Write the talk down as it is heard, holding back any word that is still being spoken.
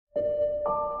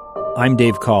I'm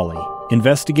Dave Cawley,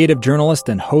 investigative journalist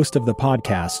and host of the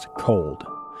podcast Cold.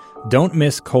 Don't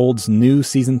miss Cold's new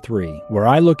Season 3, where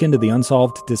I look into the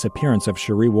unsolved disappearance of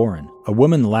Cherie Warren, a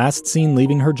woman last seen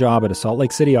leaving her job at a Salt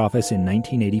Lake City office in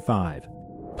 1985.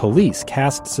 Police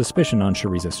cast suspicion on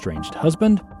Cherie's estranged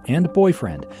husband and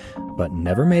boyfriend, but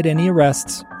never made any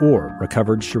arrests or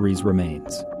recovered Cherie's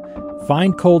remains.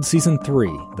 Find Cold Season 3,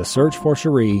 The Search for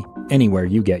Cherie, anywhere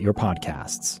you get your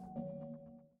podcasts.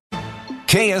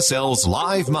 KSL's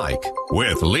Live Mike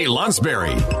with Lee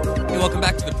Lonsberry. Hey, welcome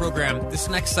back to the program. This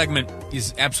next segment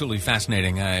is absolutely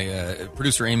fascinating.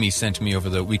 Producer Amy sent me over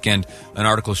the weekend an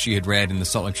article she had read in the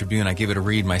Salt Lake Tribune. I gave it a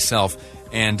read myself,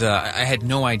 and I had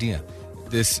no idea.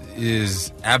 This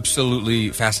is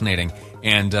absolutely fascinating,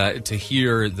 and to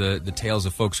hear the tales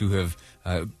of folks who have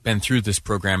been through this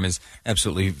program is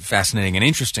absolutely fascinating and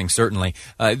interesting, certainly.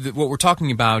 What we're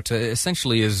talking about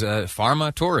essentially is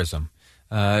pharma tourism.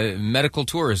 Medical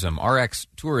tourism, RX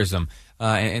tourism,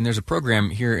 and there's a program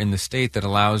here in the state that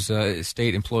allows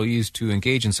state employees to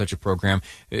engage in such a program.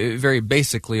 Very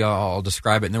basically, I'll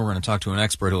describe it, and then we're going to talk to an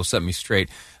expert who will set me straight.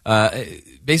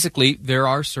 Basically, there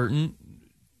are certain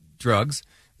drugs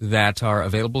that are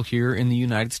available here in the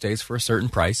United States for a certain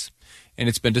price, and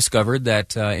it's been discovered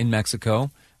that in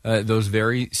Mexico, those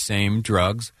very same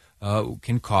drugs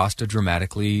can cost a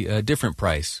dramatically different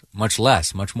price, much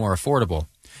less, much more affordable.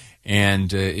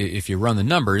 And if you run the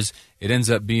numbers, it ends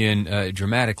up being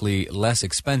dramatically less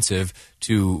expensive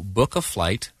to book a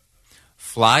flight,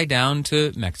 fly down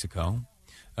to Mexico,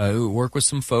 work with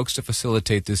some folks to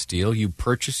facilitate this deal. You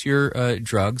purchase your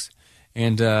drugs,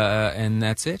 and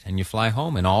that's it. And you fly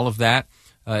home, and all of that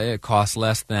it costs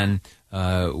less than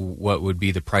what would be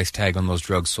the price tag on those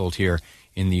drugs sold here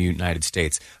in the United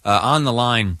States. On the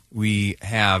line, we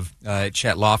have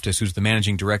Chet Loftus, who's the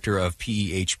managing director of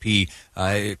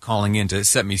PEHP, calling in to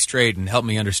set me straight and help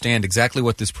me understand exactly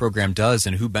what this program does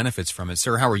and who benefits from it.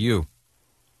 Sir, how are you?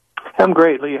 I'm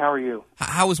great, Lee. How are you?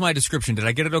 How was my description? Did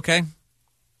I get it okay?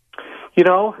 You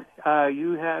know,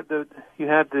 you had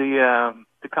the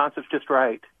concepts just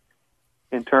right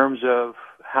in terms of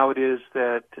how it is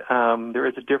that there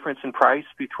is a difference in price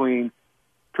between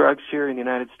drugs here in the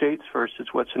United States versus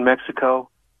what's in Mexico,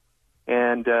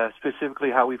 and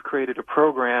specifically how we've created a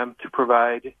program to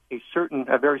provide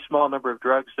a very small number of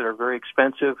drugs that are very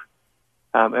expensive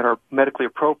and are medically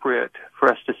appropriate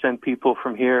for us to send people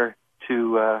from here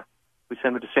to, we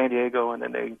send them to San Diego, and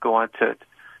then they go on to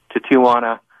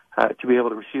Tijuana to be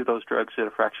able to receive those drugs at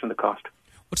a fraction of the cost.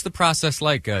 What's the process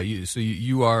like?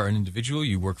 You are an individual,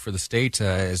 you work for the state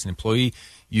as an employee,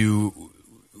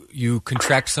 you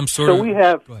contract some sort of... So we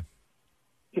have,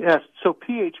 yes. So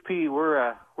PHP, we're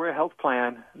a health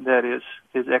plan that is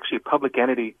actually a public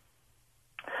entity,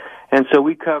 and so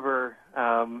we cover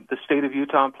the state of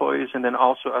Utah employees and then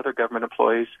also other government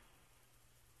employees,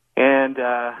 and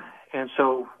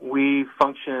so we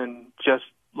function just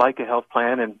like a health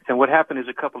plan. And what happened is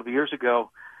a couple of years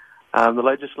ago, the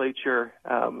legislature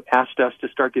asked us to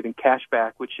start giving cash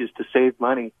back, which is to save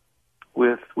money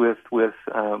with what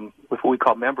we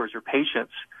call members or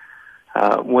patients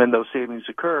when those savings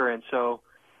occur. And so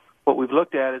what we've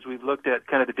looked at is we've looked at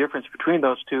kind of the difference between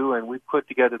those two, and we've put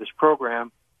together this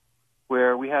program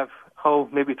where we have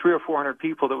maybe 300 or 400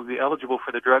 people that would be eligible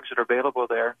for the drugs that are available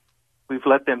there. We've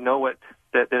let them know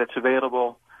that it's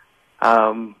available,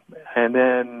 and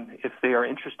then if they are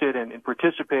interested in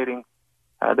participating,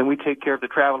 then we take care of the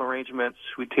travel arrangements.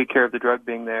 We take care of the drug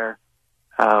being there.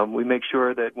 We make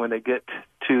sure that when they get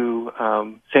to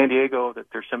San Diego, that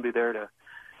there's somebody there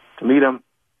to meet them,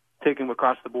 take them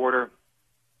across the border,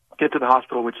 get to the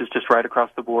hospital, which is just right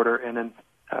across the border, and then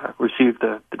receive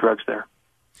the drugs there.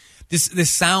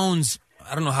 This sounds,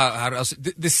 I don't know how else.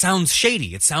 This sounds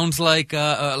shady. It sounds like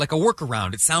a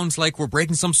workaround. It sounds like we're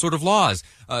breaking some sort of laws,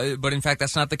 but in fact,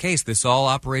 that's not the case. This all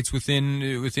operates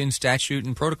within statute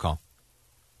and protocol.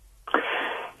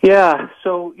 Yeah,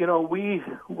 so, you know,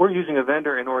 we're using a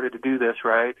vendor in order to do this,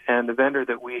 right? And the vendor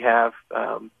that we have,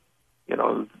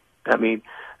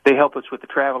 they help us with the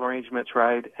travel arrangements,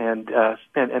 right? And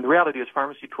the reality is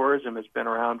pharmacy tourism has been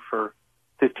around for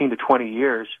 15 to 20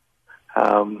 years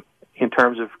in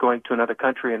terms of going to another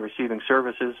country and receiving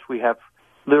services. We have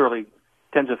literally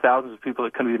tens of thousands of people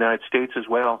that come to the United States as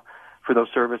well for those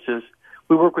services.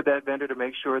 We work with that vendor to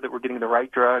make sure that we're getting the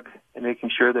right drug and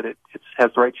making sure that it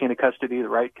has the right chain of custody, the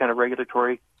right kind of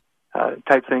regulatory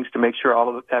type things to make sure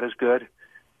all of that is good,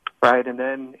 right? And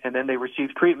then they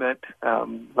receive treatment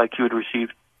like you would receive,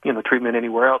 treatment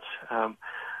anywhere else.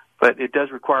 But it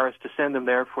does require us to send them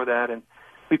there for that, and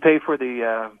we pay for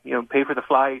the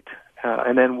flight,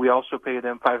 and then we also pay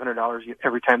them $500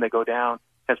 every time they go down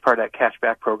as part of that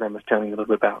cashback program I was telling you a little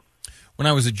bit about. When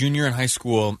I was a junior in high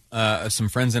school, some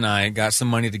friends and I got some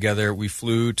money together. We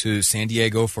flew to San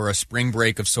Diego for a spring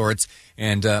break of sorts,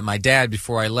 and my dad,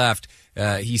 before I left,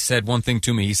 he said one thing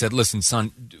to me. He said, "Listen,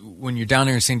 son, when you're down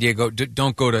there in San Diego,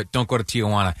 don't go to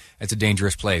Tijuana. It's a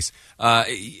dangerous place.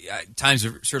 Times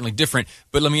are certainly different,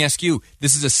 but let me ask you: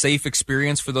 this is a safe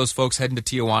experience for those folks heading to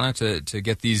Tijuana to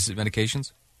get these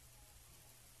medications?"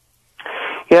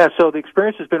 Yeah, so the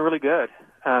experience has been really good,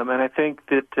 and I think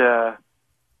that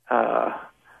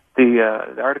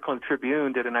the article in the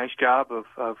Tribune did a nice job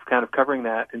of kind of covering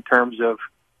that in terms of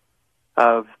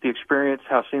the experience,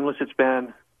 how seamless it's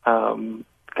been, kind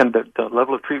of the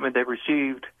level of treatment they've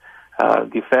received,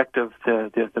 the effect of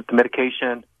the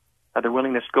medication, their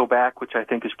willingness to go back, which I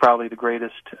think is probably the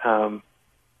greatest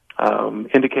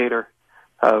indicator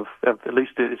of at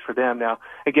least it is for them. Now,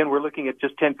 again, we're looking at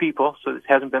just 10 people, so it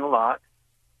hasn't been a lot.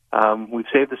 We've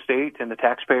saved the state and the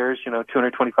taxpayers,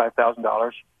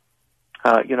 $225,000.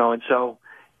 And so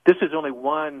this is only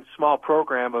one small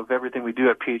program of everything we do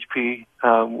at PHP.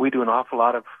 We do an awful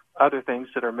lot of other things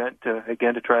that are meant to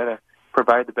try to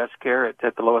provide the best care at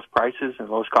the lowest prices and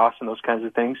lowest costs and those kinds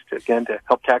of things to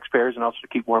help taxpayers and also to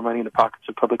keep more money in the pockets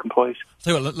of public employees.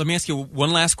 So let me ask you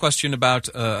one last question about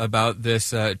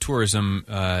this tourism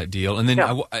deal, and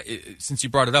then since you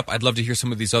brought it up, I'd love to hear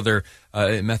some of these other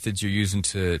methods you're using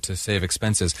to save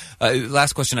expenses.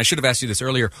 Last question, I should have asked you this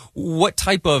earlier. What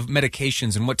type of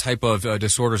medications and what type of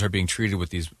disorders are being treated with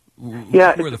these? Who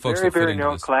are the folks very, that fit very into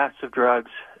narrow this? class of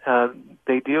drugs.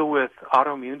 They deal with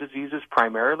autoimmune diseases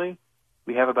primarily.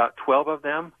 We have about 12 of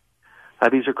them.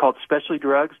 These are called specialty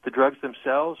drugs. The drugs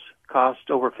themselves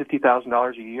cost over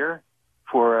 $50,000 a year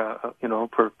for a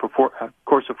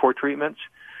course of 4 treatments.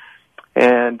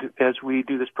 And as we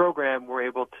do this program, we're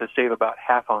able to save about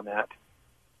half on that.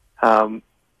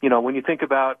 When you think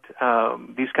about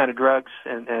these kind of drugs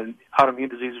and autoimmune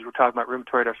diseases, we're talking about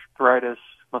rheumatoid arthritis,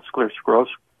 muscular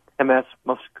sclerosis, MS,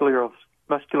 muscular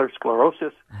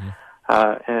sclerosis,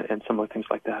 and some other things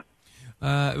like that.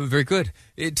 Very good.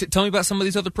 Tell me about some of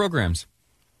these other programs.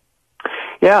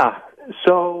 Yeah.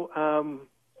 So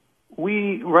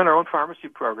we run our own pharmacy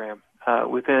program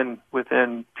within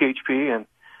PHP,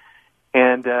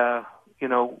 and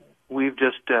we've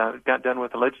just got done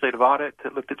with a legislative audit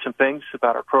that looked at some things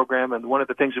about our program, and one of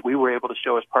the things that we were able to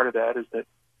show as part of that is that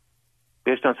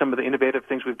based on some of the innovative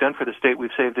things we've done for the state,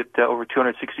 we've saved it over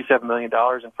 $267 million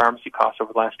in pharmacy costs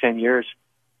over the last 10 years.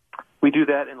 We do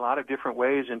that in a lot of different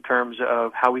ways in terms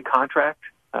of how we contract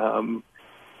and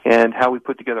how we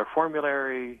put together a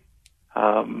formulary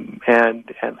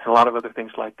and a lot of other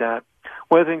things like that.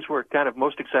 One of the things we're kind of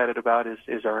most excited about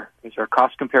is our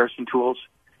cost comparison tools.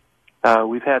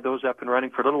 We've had those up and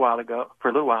running for a little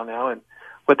while now, and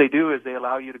what they do is they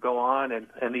allow you to go on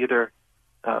and either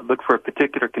look for a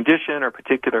particular condition or a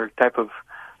particular type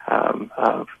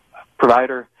of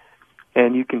provider,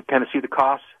 and you can kind of see the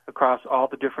costs across all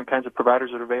the different kinds of providers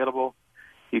that are available.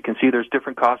 You can see there's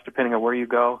different costs depending on where you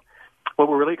go. What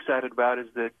we're really excited about is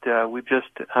that we've just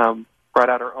brought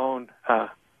out our own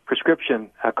prescription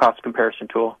cost comparison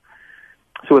tool.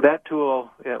 So with that tool,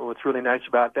 what's really nice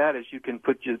about that is you can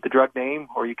put the drug name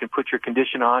or you can put your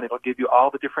condition on. It'll give you all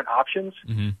the different options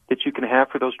that you can have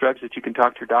for those drugs that you can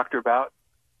talk to your doctor about.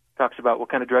 Talks about what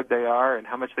kind of drug they are and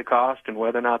how much they cost and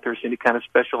whether or not there's any kind of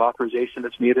special authorization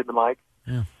that's needed and the like.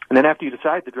 Yeah. And then after you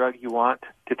decide the drug you want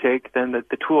to take, then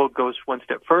the tool goes one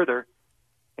step further,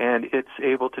 and it's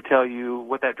able to tell you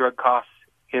what that drug costs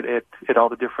at all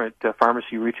the different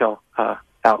pharmacy retail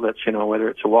outlets, whether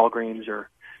it's a Walgreens or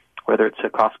whether it's a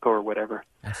Costco or whatever.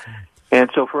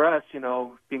 And so for us,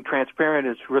 being transparent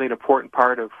is really an important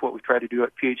part of what we try to do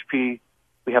at PHP.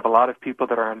 We have a lot of people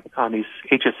that are on these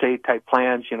HSA-type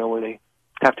plans, where they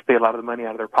have to pay a lot of the money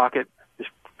out of their pocket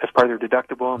as part of their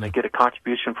deductible, and they get a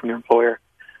contribution from their employer.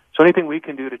 So anything we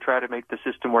can do to try to make the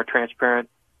system more transparent.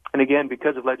 And again,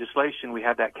 because of legislation, we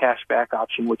have that cash back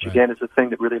option, which again is the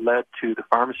thing that really led to the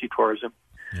pharmacy tourism,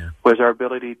 was our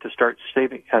ability to start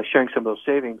sharing some of those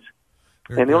savings.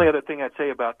 And the only other thing I'd say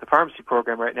about the pharmacy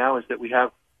program right now is that we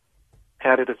have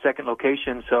added a second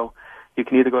location, so you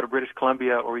can either go to British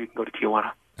Columbia or you can go to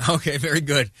Tijuana. Okay, very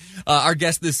good. Our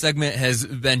guest this segment has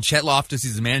been Chet Loftus.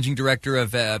 He's the managing director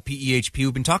of PEHP.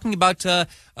 We've been talking about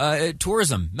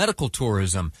tourism, medical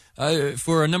tourism.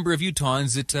 For a number of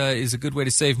Utahns, it is a good way to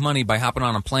save money by hopping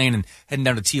on a plane and heading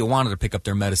down to Tijuana to pick up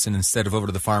their medicine instead of over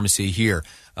to the pharmacy here.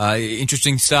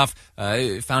 Interesting stuff.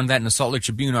 Found that in a Salt Lake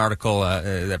Tribune article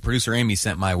that producer Amy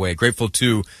sent my way. Grateful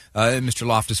to Mr.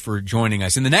 Loftus for joining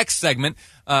us. In the next segment,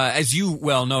 as you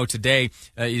well know, today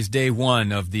is day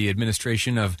one of the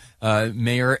administration of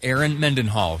Mayor Erin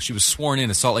Mendenhall. She was sworn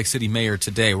in as Salt Lake City Mayor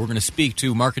today. We're going to speak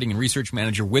to Marketing and Research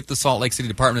Manager with the Salt Lake City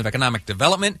Department of Economic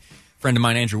Development. A friend of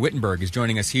mine, Andrew Wittenberg, is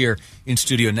joining us here in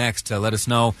studio next to let us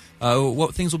know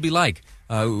what things will be like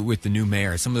with the new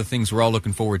mayor. Some of the things we're all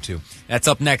looking forward to. That's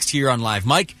up next here on Live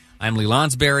Mike. I'm Lee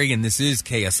Lonsberry, and this is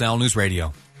KSL News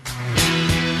Radio.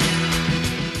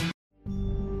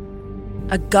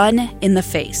 A gun in the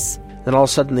face. Then all of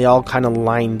a sudden they all kind of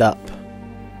lined up.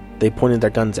 They pointed their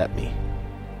guns at me.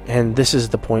 And this is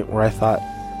the point where I thought,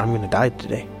 I'm going to die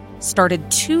today.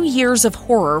 Started 2 years of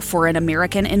horror for an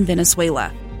American in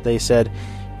Venezuela. They said,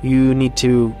 you need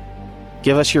to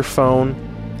give us your phone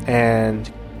and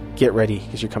get ready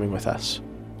because you're coming with us.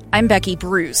 I'm Becky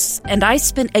Bruce, and I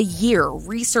spent a year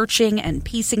researching and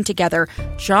piecing together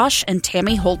Josh and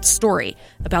Tammy Holt's story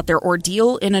about their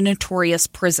ordeal in a notorious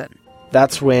prison.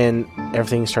 That's when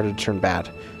everything started to turn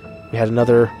bad. We had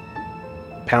another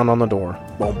pound on the door.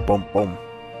 Boom, boom, boom.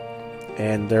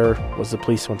 And there was the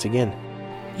police once again.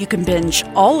 You can binge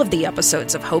all of the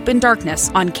episodes of Hope and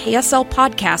Darkness on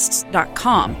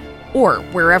KSLpodcasts.com or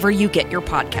wherever you get your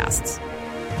podcasts.